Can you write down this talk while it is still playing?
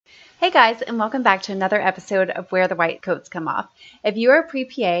Hey guys, and welcome back to another episode of Where the White Coats Come Off. If you are a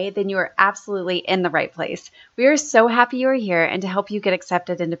pre-PA, then you are absolutely in the right place. We are so happy you are here and to help you get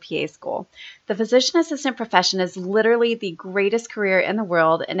accepted into PA school. The physician assistant profession is literally the greatest career in the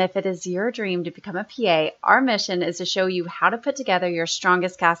world, and if it is your dream to become a PA, our mission is to show you how to put together your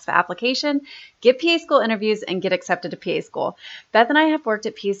strongest CASPA application, get PA school interviews, and get accepted to PA school. Beth and I have worked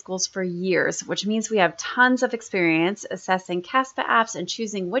at PA schools for years, which means we have tons of experience assessing CASPA apps and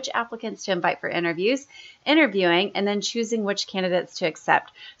choosing which applicants to invite for interviews, interviewing, and then choosing which candidates to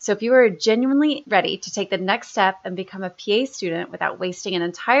accept. So if you are genuinely ready to take the next step and become a PA student without wasting an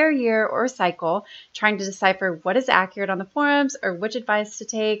entire year or cycle trying to decipher what is accurate on the forums or which advice to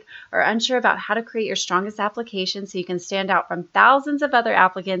take, or unsure about how to create your strongest application so you can stand out from thousands of other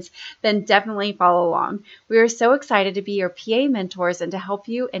applicants, then definitely follow along. We are so excited to be your PA mentors and to help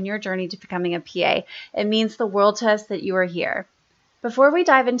you in your journey to becoming a PA. It means the world to us that you are here. Before we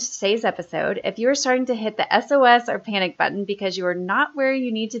dive into today's episode, if you are starting to hit the SOS or panic button because you are not where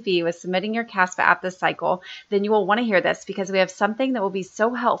you need to be with submitting your CASPA app this cycle, then you will want to hear this because we have something that will be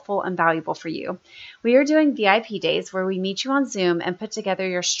so helpful and valuable for you. We are doing VIP days where we meet you on Zoom and put together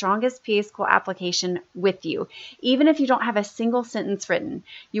your strongest PA school application with you. Even if you don't have a single sentence written,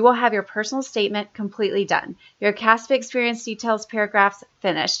 you will have your personal statement completely done, your CASPA experience details paragraphs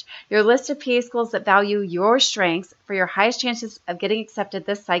finished, your list of PA schools that value your strengths for your highest chances of getting accepted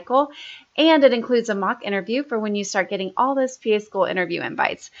this cycle, and it includes a mock interview for when you start getting all those PA school interview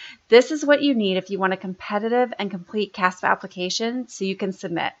invites. This is what you need if you want a competitive and complete CASPA application so you can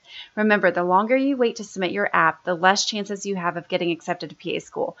submit. Remember, the longer you wait to submit your app, the less chances you have of getting accepted to PA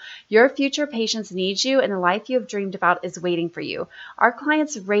school. Your future patients need you, and the life you have dreamed about is waiting for you. Our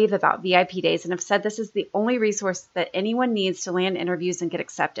clients rave about VIP days and have said this is the only resource that anyone needs to land interviews and get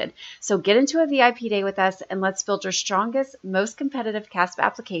accepted. So get into a VIP day with us and let's build your strongest, most competitive CASPA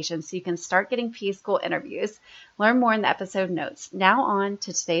application so you can start getting PA school interviews. Learn more in the episode notes. Now on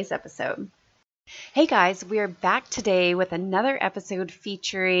to today's episode. Hey guys, we are back today with another episode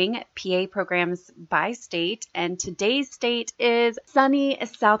featuring PA programs by state, and today's state is sunny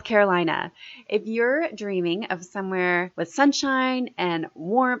South Carolina. If you're dreaming of somewhere with sunshine and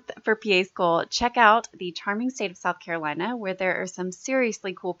warmth for PA school, check out the charming state of South Carolina, where there are some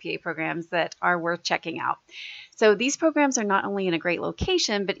seriously cool PA programs that are worth checking out. So these programs are not only in a great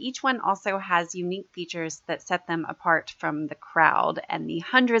location, but each one also has unique features that set them apart from the crowd and the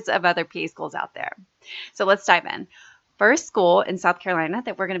hundreds of other PA schools out there. So let's dive in. First school in South Carolina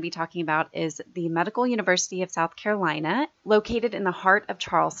that we're going to be talking about is the Medical University of South Carolina, located in the heart of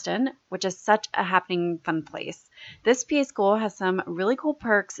Charleston, which is such a happening, fun place. This PA school has some really cool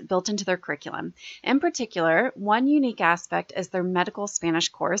perks built into their curriculum. In particular, one unique aspect is their medical Spanish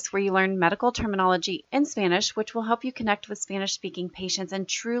course, where you learn medical terminology in Spanish, which will help you connect with Spanish-speaking patients and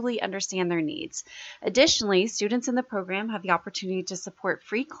truly understand their needs. Additionally, students in the program have the opportunity to support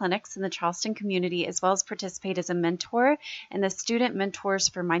free clinics in the Charleston community, as well as participate as a mentor in the Student Mentors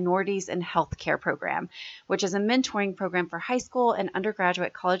for Minorities in Healthcare program, which is a mentoring program for high school and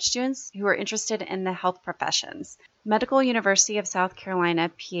undergraduate college students who are interested in the health professions. Medical University of South Carolina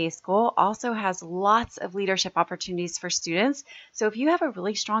PA School also has lots of leadership opportunities for students. So if you have a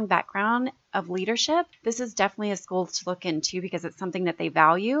really strong background of leadership, this is definitely a school to look into because it's something that they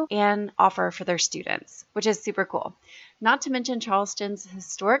value and offer for their students, which is super cool. Not to mention Charleston's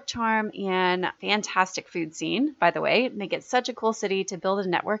historic charm and fantastic food scene, by the way, make it such a cool city to build a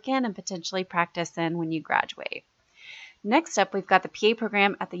network in and potentially practice in when you graduate. Next up, we've got the PA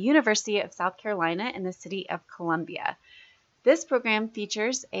program at the University of South Carolina in the city of Columbia. This program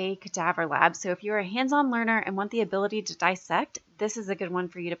features a cadaver lab, so if you're a hands-on learner and want the ability to dissect, this is a good one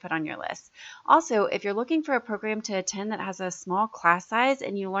for you to put on your list. Also, if you're looking for a program to attend that has a small class size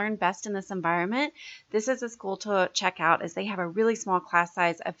and you learn best in this environment, this is a school to check out as they have a really small class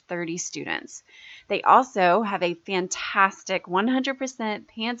size of 30 students. They also have a fantastic 100%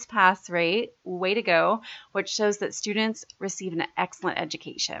 PANCE pass rate, way to go, which shows that students receive an excellent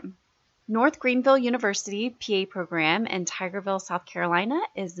education. North Greenville University PA program in Tigerville, South Carolina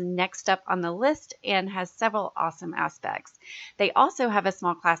is next up on the list and has several awesome aspects. They also have a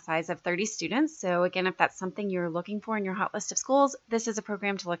small class size of 30 students, so again, if that's something you're looking for in your hot list of schools, this is a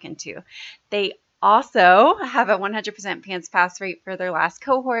program to look into. They also have a 100% PANCE pass rate for their last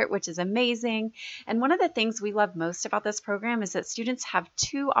cohort, which is amazing. And one of the things we love most about this program is that students have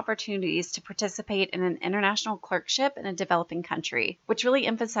 2 opportunities to participate in an international clerkship in a developing country, which really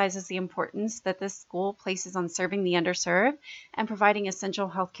emphasizes the importance that this school places on serving the underserved and providing essential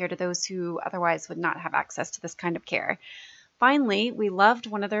health care to those who otherwise would not have access to this kind of care. Finally, we loved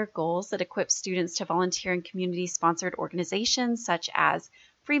one of their goals that equips students to volunteer in community-sponsored organizations such as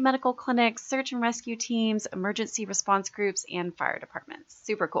free medical clinics, search and rescue teams, emergency response groups, and fire departments.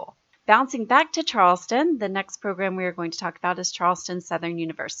 Super cool. Bouncing back to Charleston, the next program we are going to talk about is Charleston Southern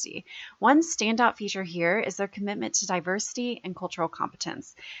University. One standout feature here is their commitment to diversity and cultural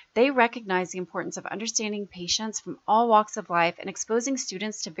competence. They recognize the importance of understanding patients from all walks of life and exposing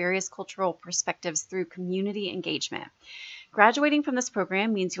students to various cultural perspectives through community engagement. Graduating from this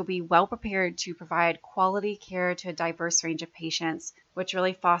program means you'll be well prepared to provide quality care to a diverse range of patients, which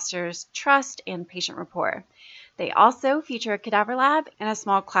really fosters trust and patient rapport. They also feature a cadaver lab and a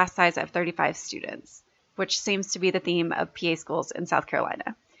small class size of 35 students, which seems to be the theme of PA schools in South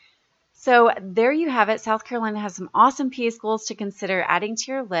Carolina. So there you have it. South Carolina has some awesome PA schools to consider adding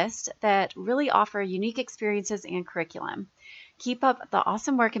to your list that really offer unique experiences and curriculum. Keep up the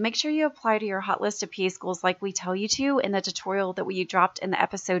awesome work and make sure you apply to your hot list of PA schools like we tell you to in the tutorial that we dropped in the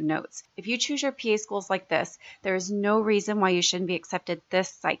episode notes. If you choose your PA schools like this, there is no reason why you shouldn't be accepted this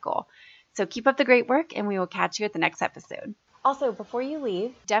cycle. So keep up the great work, and we will catch you at the next episode. Also, before you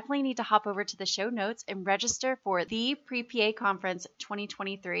leave, definitely need to hop over to the show notes and register for the Pre-PA Conference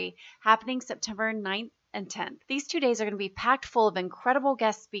 2023 happening September 9th and 10th. These 2 days are going to be packed full of incredible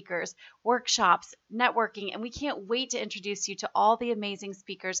guest speakers, workshops, networking, and we can't wait to introduce you to all the amazing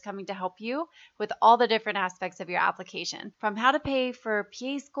speakers coming to help you with all the different aspects of your application. From how to pay for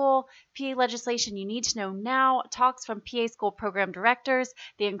PA school, PA legislation you need to know now, talks from PA school program directors,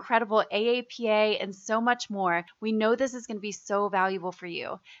 the incredible AAPA, and so much more. We know this is going to be so valuable for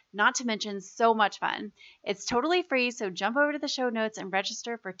you, not to mention so much fun. It's totally free, so jump over to the show notes and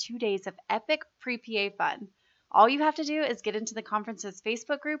register for 2 days of epic pre-PA fun. All you have to do is get into the conference's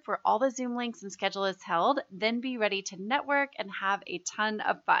Facebook group where all the Zoom links and schedule is held, then be ready to network and have a ton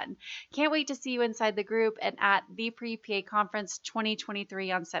of fun. Can't wait to see you inside the group and at the Pre-PA Conference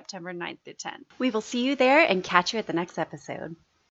 2023 on September 9th through 10th. We will see you there and catch you at the next episode.